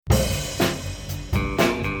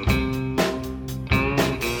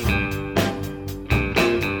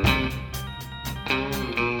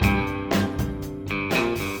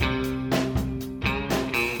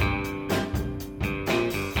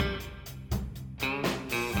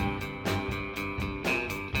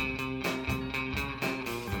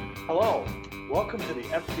Hello, welcome to the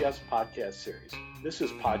FPS podcast series. This is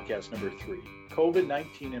podcast number 3,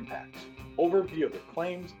 COVID-19 Impacts, overview of the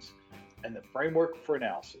claims and the framework for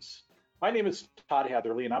analysis. My name is Todd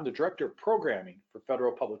Hatherley, and I'm the Director of Programming for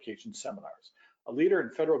Federal Publication Seminars, a leader in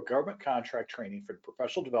federal government contract training for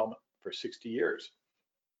professional development for 60 years.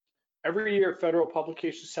 Every year, Federal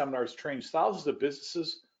Publication Seminars trains thousands of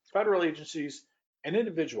businesses, federal agencies, and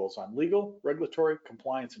individuals on legal, regulatory,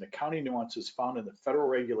 compliance, and accounting nuances found in the federal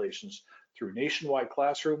regulations through nationwide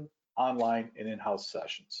classroom, online, and in-house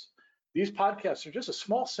sessions. These podcasts are just a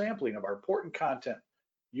small sampling of our important content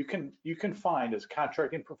you can find as a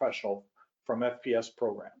contracting professional from FPS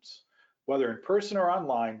programs. Whether in person or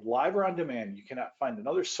online, live or on demand, you cannot find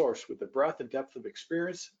another source with the breadth and depth of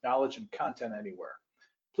experience, knowledge, and content anywhere.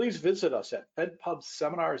 Please visit us at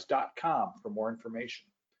fedpubseminars.com for more information.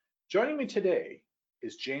 Joining me today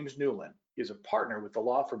is James Newland. He is a partner with the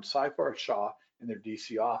law firm Seyfarth Shaw in their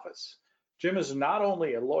DC office. Jim is not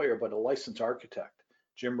only a lawyer, but a licensed architect.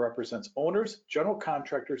 Jim represents owners, general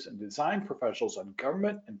contractors, and design professionals on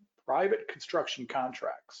government and private construction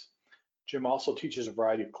contracts. Jim also teaches a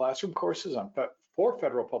variety of classroom courses for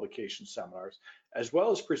Federal Publication Seminars, as well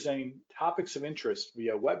as presenting topics of interest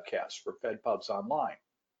via webcasts for FedPubs Online.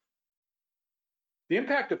 The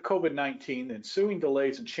impact of COVID-19, the ensuing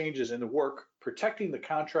delays and changes in the work, protecting the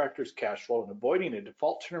contractor's cash flow, and avoiding a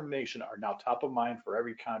default termination are now top of mind for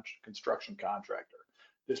every construction contractor.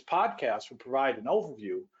 This podcast will provide an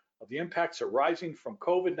overview of the impacts arising from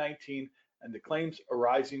COVID-19 and the claims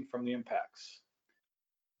arising from the impacts.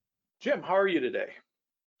 Jim, how are you today?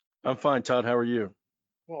 I'm fine, Todd. How are you?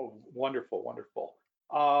 Well, wonderful, wonderful.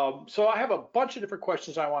 So I have a bunch of different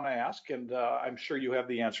questions I want to ask, and I'm sure you have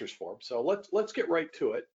the answers for them. So let's get right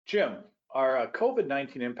to it. Jim, are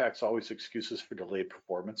COVID-19 impacts always excuses for delayed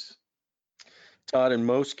performance? Todd, in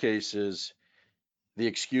most cases, the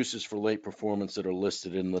excuses for late performance that are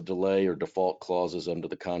listed in the delay or default clauses under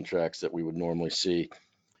the contracts that we would normally see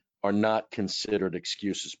are not considered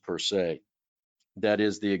excuses per se. That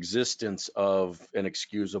is, the existence of an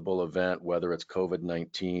excusable event, whether it's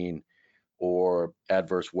COVID-19 or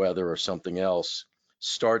adverse weather or something else,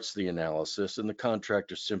 starts the analysis, and the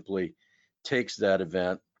contractor simply takes that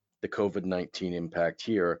event, the COVID-19 impact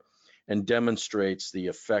here, and demonstrates the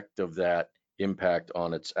effect of that impact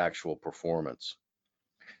on its actual performance.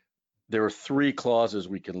 There are 3 clauses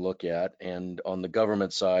we can look at, and on the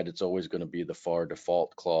government side, it's always going to be the FAR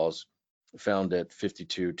default clause found at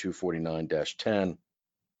 52-249-10.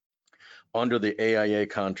 Under the AIA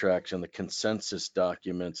contracts and the consensus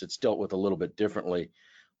documents, it's dealt with a little bit differently.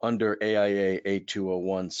 Under AIA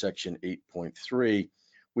A201 section 8.3,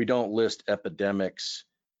 we don't list epidemics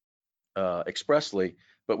expressly,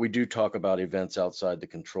 but we do talk about events outside the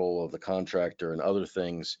control of the contractor and other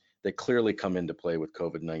things that clearly come into play with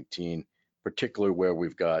COVID-19, particularly where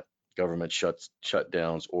we've got government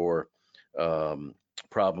shutdowns or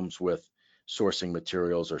problems with sourcing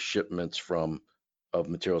materials or shipments of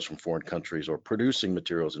materials from foreign countries or producing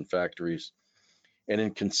materials in factories. And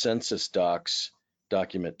in consensus docs,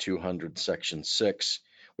 document 200, section 6,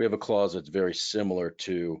 we have a clause that's very similar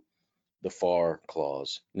to the FAR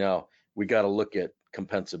clause. Now, we got to look at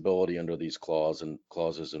compensability under these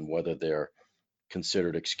clauses and whether they're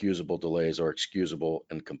considered excusable delays or excusable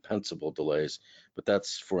and compensable delays, but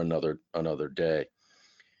that's for another day.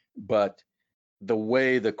 But the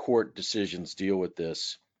way the court decisions deal with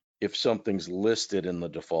this, if something's listed in the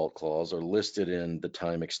default clause or listed in the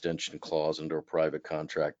time extension clause under a private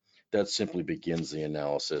contract, that simply begins the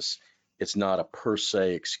analysis. It's not a per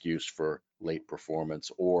se excuse for late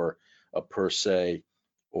performance or a per se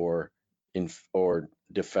or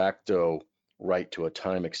de facto right to a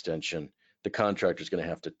time extension. The contractor is going to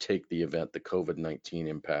have to take the event, the COVID-19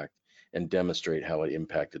 impact, and demonstrate how it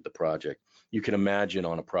impacted the project. You can imagine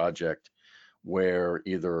on a project where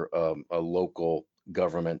either a local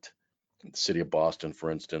government, the city of Boston,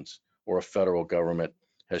 for instance, or a federal government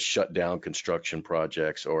has shut down construction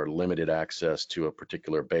projects or limited access to a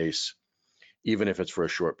particular base, even if it's for a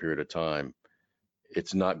short period of time,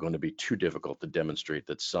 it's not going to be too difficult to demonstrate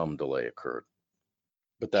that some delay occurred.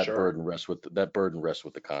 But that burden rests with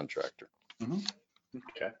the contractor. Mm-hmm.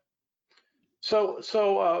 Okay. So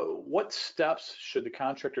what steps should the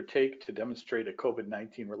contractor take to demonstrate a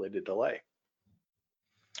COVID-19 related delay?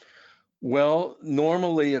 Well,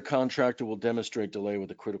 normally a contractor will demonstrate delay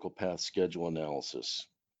with a critical path schedule analysis.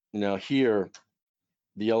 Now here,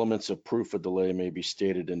 the elements of proof of delay may be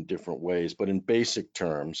stated in different ways, but in basic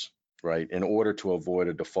terms, right, in order to avoid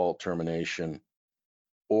a default termination,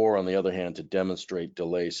 or on the other hand, to demonstrate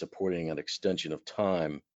delay supporting an extension of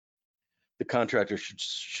time, the contractor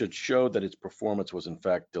should show that its performance was in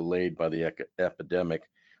fact delayed by the epidemic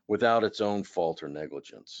without its own fault or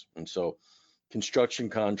negligence. And so construction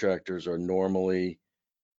contractors are normally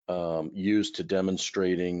used to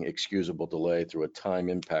demonstrating excusable delay through a time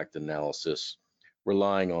impact analysis,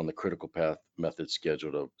 relying on the critical path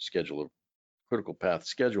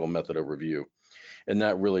schedule method of review. And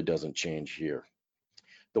that really doesn't change here.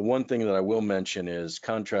 The one thing that I will mention is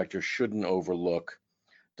contractors shouldn't overlook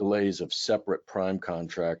delays of separate prime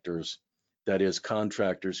contractors, that is,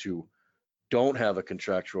 contractors who don't have a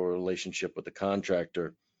contractual relationship with the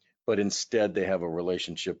contractor, but instead they have a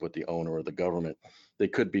relationship with the owner or the government. They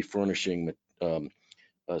could be furnishing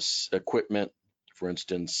equipment, for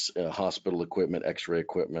instance, hospital equipment, x-ray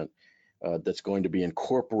equipment, that's going to be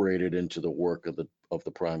incorporated into the work of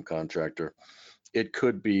the prime contractor. It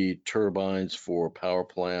could be turbines for power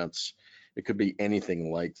plants. It could be anything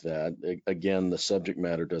like that. Again, the subject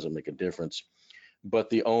matter doesn't make a difference, but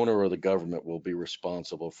the owner or the government will be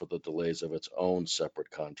responsible for the delays of its own separate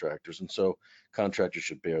contractors. And so contractors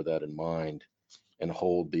should bear that in mind and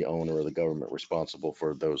hold the owner or the government responsible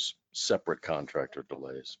for those separate contractor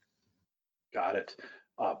delays. Got it.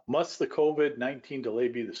 Must the COVID-19 delay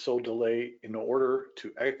be the sole delay in order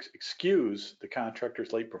to excuse the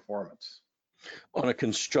contractor's late performance? On a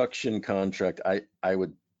construction contract, I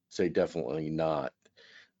would say definitely not.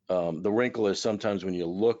 The wrinkle is sometimes when you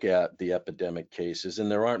look at the epidemic cases,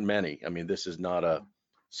 and there aren't many. I mean, this is not a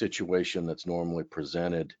situation that's normally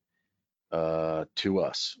presented to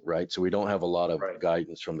us, right? So we don't have a lot of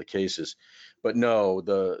guidance from the cases. But no,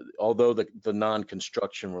 although the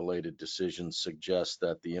non-construction related decisions suggest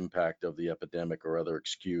that the impact of the epidemic or other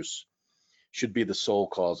excuse should be the sole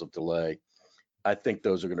cause of delay, I think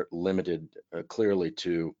those are limited clearly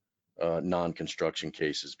to non-construction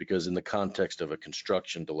cases, because in the context of a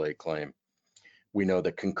construction delay claim, we know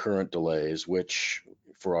that concurrent delays, which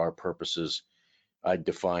for our purposes, I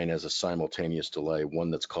define as a simultaneous delay, one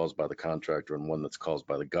that's caused by the contractor and one that's caused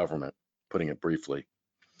by the government, putting it briefly.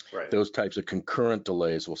 Right. Those types of concurrent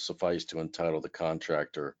delays will suffice to entitle the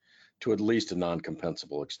contractor to at least a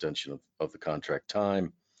non-compensable extension of the contract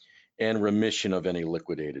time and remission of any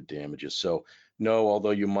liquidated damages. So no, although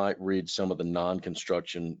you might read some of the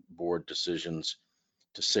non-construction board decisions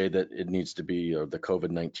to say that it needs to be, or the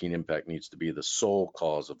COVID-19 impact needs to be the sole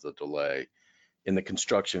cause of the delay, in the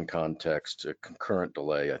construction context, a concurrent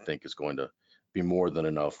delay, I think, is going to be more than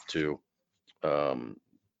enough to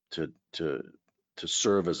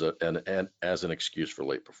serve as an excuse for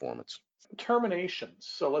late performance. Terminations.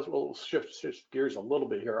 So we'll shift gears a little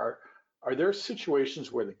bit here. Are there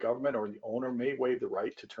situations where the government or the owner may waive the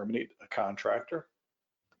right to terminate a contractor?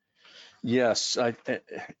 Yes,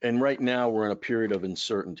 and right now we're in a period of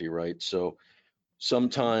uncertainty, right? So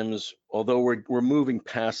sometimes, although we're moving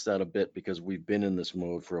past that a bit because we've been in this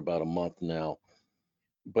mode for about a month now,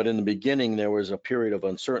 but in the beginning there was a period of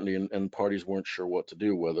uncertainty and parties weren't sure what to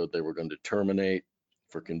do, whether they were going to terminate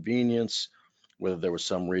for convenience, whether there was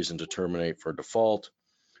some reason to terminate for default.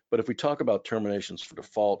 But if we talk about terminations for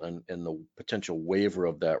default and the potential waiver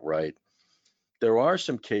of that right, there are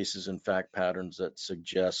some cases and fact patterns that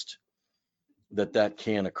suggest that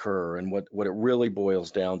can occur. And what it really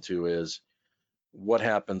boils down to is what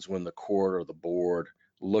happens when the court or the board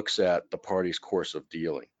looks at the party's course of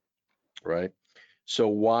dealing, right? So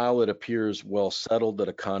while it appears well settled that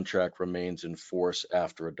a contract remains in force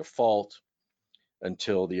after a default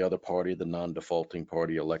until the other party, the non-defaulting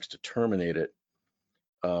party, elects to terminate it,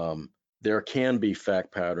 there can be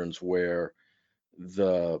fact patterns where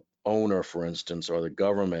the owner, for instance, or the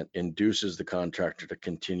government induces the contractor to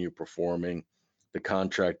continue performing. The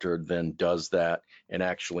contractor then does that and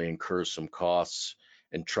actually incurs some costs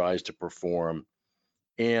and tries to perform.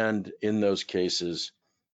 And in those cases,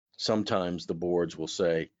 sometimes the boards will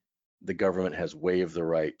say the government has waived the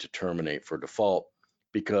right to terminate for default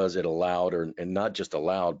because it allowed, and not just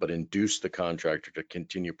allowed, but induced the contractor to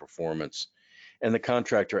continue performance. And the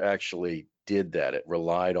contractor actually did that. It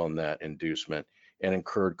relied on that inducement and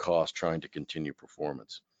incurred costs trying to continue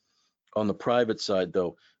performance. On the private side,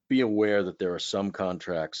 though, be aware that there are some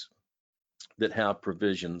contracts that have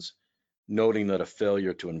provisions noting that a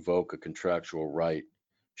failure to invoke a contractual right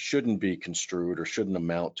shouldn't be construed or shouldn't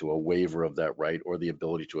amount to a waiver of that right or the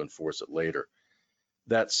ability to enforce it later.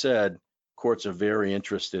 That said, courts are very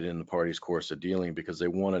interested in the parties' course of dealing because they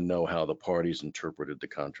want to know how the parties interpreted the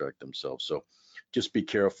contract themselves. So just be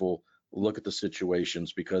careful, look at the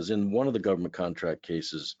situations, because in one of the government contract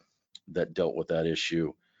cases that dealt with that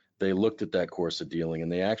issue, they looked at that course of dealing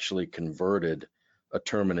and they actually converted a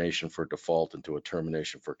termination for default into a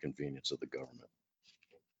termination for convenience of the government.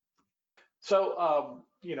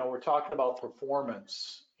 We're talking about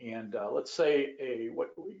performance, and let's say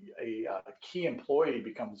a key employee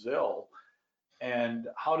becomes ill, and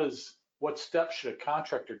what steps should a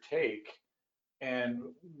contractor take, and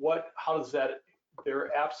how does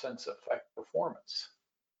their absence affect performance?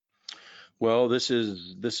 Well, this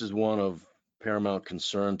is one of paramount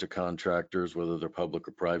concern to contractors, whether they're public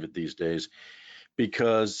or private these days,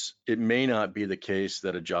 because it may not be the case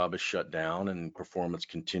that a job is shut down and performance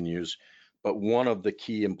continues, but one of the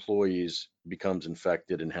key employees becomes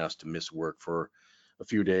infected and has to miss work for a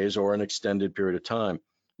few days or an extended period of time.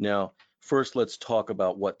 Now, first, let's talk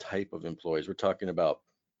about what type of employees. We're talking about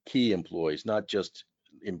key employees, not just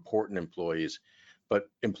important employees, but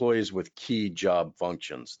employees with key job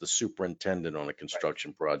functions, the superintendent on a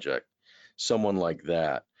construction project, someone like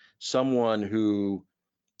that, someone who,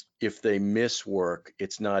 if they miss work,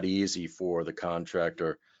 it's not easy for the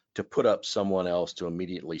contractor to put up someone else to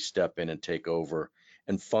immediately step in and take over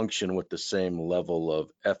and function with the same level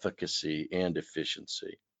of efficacy and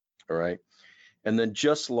efficiency. All right. And then,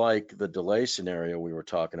 just like the delay scenario we were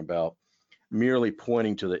talking about, merely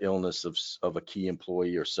pointing to the illness of a key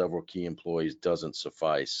employee or several key employees doesn't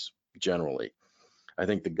suffice generally. I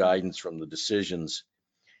think the guidance from the decisions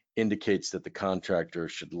indicates that the contractor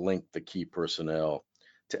should link the key personnel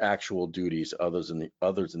to actual duties others in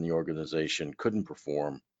the organization couldn't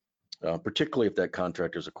perform, particularly if that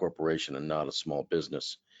contractor is a corporation and not a small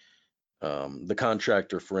business. The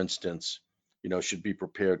contractor, for instance, should be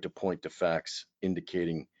prepared to point to facts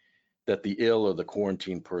indicating that the ill or the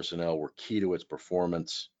quarantine personnel were key to its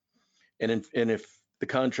performance. And if the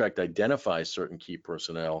contract identifies certain key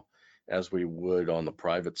personnel, as we would on the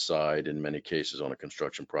private side in many cases on a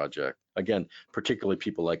construction project, again, particularly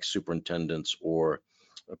people like superintendents or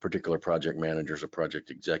particular project managers or project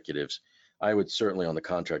executives, I would certainly on the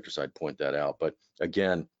contractor side point that out. But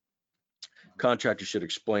again, contractors should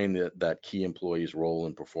explain that key employee's role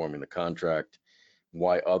in performing the contract,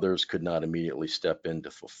 why others could not immediately step in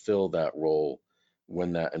to fulfill that role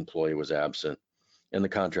when that employee was absent, and the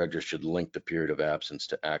contractor should link the period of absence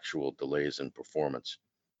to actual delays in performance.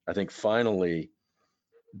 I think finally,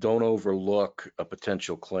 don't overlook a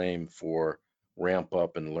potential claim for ramp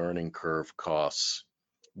up and learning curve costs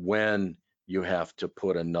when you have to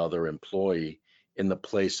put another employee in the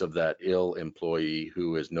place of that ill employee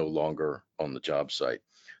who is no longer on the job site.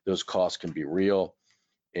 Those costs can be real,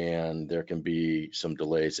 and there can be some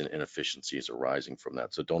delays and inefficiencies arising from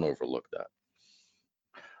that. So don't overlook that.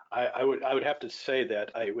 I would have to say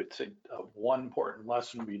that I would say one important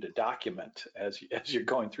lesson would be to document as you're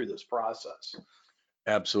going through this process.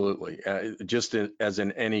 Absolutely. Just as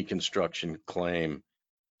in any construction claim,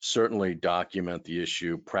 certainly document the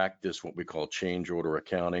issue, practice what we call change order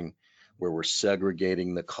accounting, where we're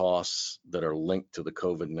segregating the costs that are linked to the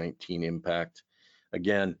COVID-19 impact.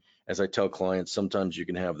 Again, as I tell clients, sometimes you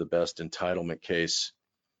can have the best entitlement case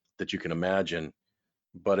that you can imagine,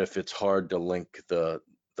 but if it's hard to link the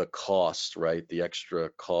costs, right, the extra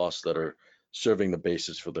costs that are serving the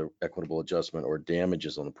basis for the equitable adjustment or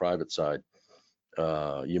damages on the private side,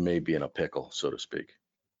 you may be in a pickle, so to speak.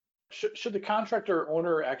 Should the contractor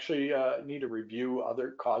owner actually need to review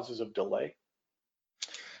other causes of delay?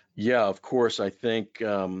 Yeah, of course. I think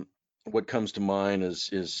what comes to mind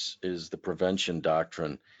is the prevention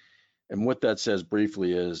doctrine. And what that says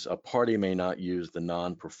briefly is a party may not use the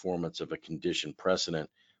non-performance of a condition precedent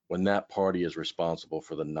when that party is responsible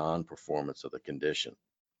for the non-performance of the condition.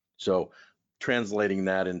 So translating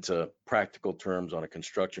that into practical terms on a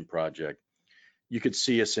construction project, you could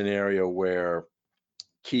see a scenario where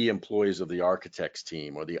key employees of the architect's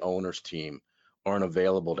team or the owner's team aren't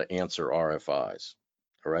available to answer RFIs.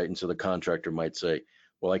 All right. And so the contractor might say,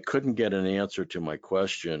 well, I couldn't get an answer to my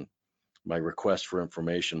question, my request for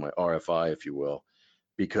information, my RFI, if you will,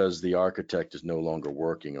 because the architect is no longer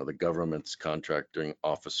working, or the government's contracting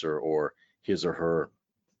officer or his or her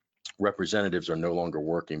representatives are no longer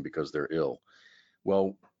working because they're ill.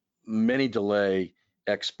 Well, many delay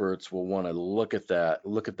experts will want to look at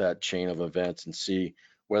that chain of events and see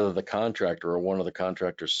whether the contractor or one of the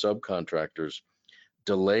contractor's subcontractors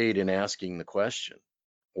delayed in asking the question,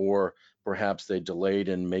 or perhaps they delayed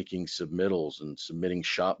in making submittals and submitting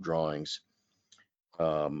shop drawings,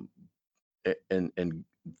 and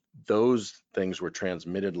those things were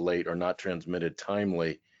transmitted late or not transmitted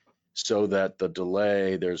timely, so that the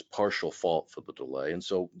delay, there's partial fault for the delay. And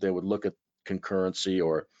so they would look at concurrency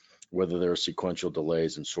or whether there are sequential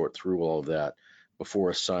delays and sort through all of that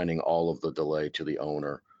before assigning all of the delay to the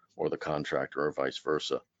owner or the contractor or vice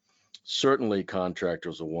versa. Certainly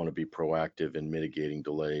contractors will want to be proactive in mitigating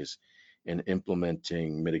delays in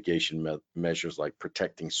implementing mitigation measures like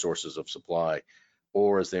protecting sources of supply,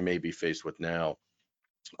 or as they may be faced with now,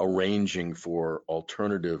 arranging for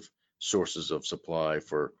alternative sources of supply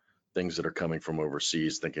for things that are coming from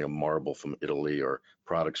overseas, thinking of marble from Italy or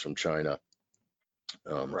products from China.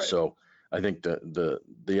 Right. So I think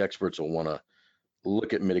the experts will want to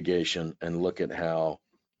look at mitigation and look at how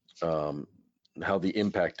the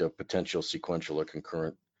impact of potential sequential or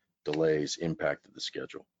concurrent delays impacted the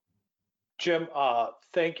schedule. Jim,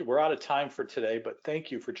 thank you. We're out of time for today, but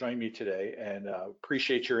thank you for joining me today, and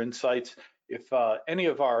appreciate your insights. If any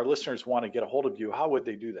of our listeners want to get a hold of you, how would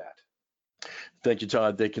they do that? Thank you,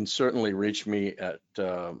 Todd. They can certainly reach me at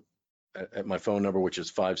my phone number, which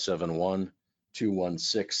is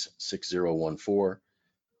 571-216-6014,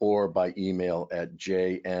 or by email at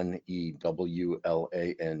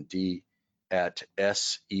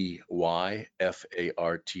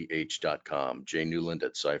jnewland@seyfarth.com,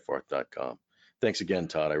 jnewland@seyfarth.com. Thanks again,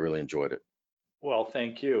 Todd. I really enjoyed it. Well,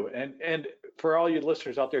 thank you. And for all you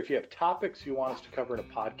listeners out there, if you have topics you want us to cover in a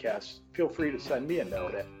podcast, feel free to send me a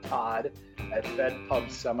note at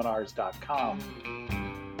todd@fedpubseminars.com.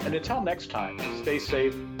 And until next time, stay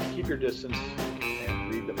safe, keep your distance,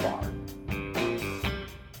 and read the FAR.